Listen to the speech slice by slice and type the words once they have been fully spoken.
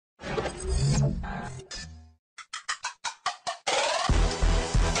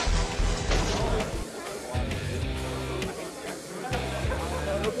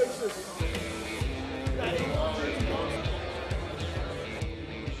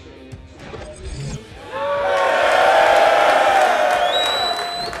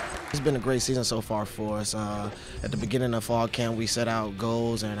great season so far for us. At the beginning of fall camp, we set out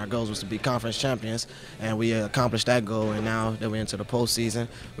goals, and our goals was to be conference champions, and we accomplished that goal. And now that we're into the postseason,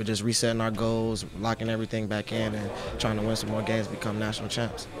 we're just resetting our goals, locking everything back in, and trying to win some more games, become national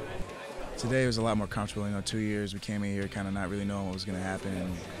champs. Today was a lot more comfortable. 2 years we came in here kind of not really knowing what was going to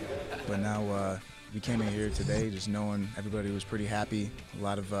happen, but now we came in here today just knowing everybody was pretty happy. A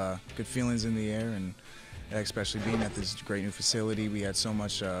lot of good feelings in the air, and especially being at this great new facility. We had so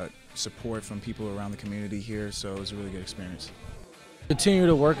much support from people around the community here, so it was a really good experience. Continue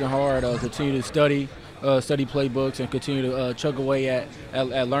to working hard, continue to study playbooks, and continue to chug away at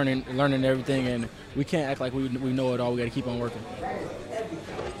learning everything. And we can't act like we know it all. We got to keep on working.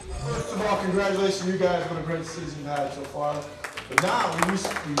 First of all, congratulations, you guys. What a great season you've had so far. But now we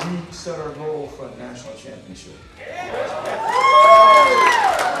reset our goal for a national championship.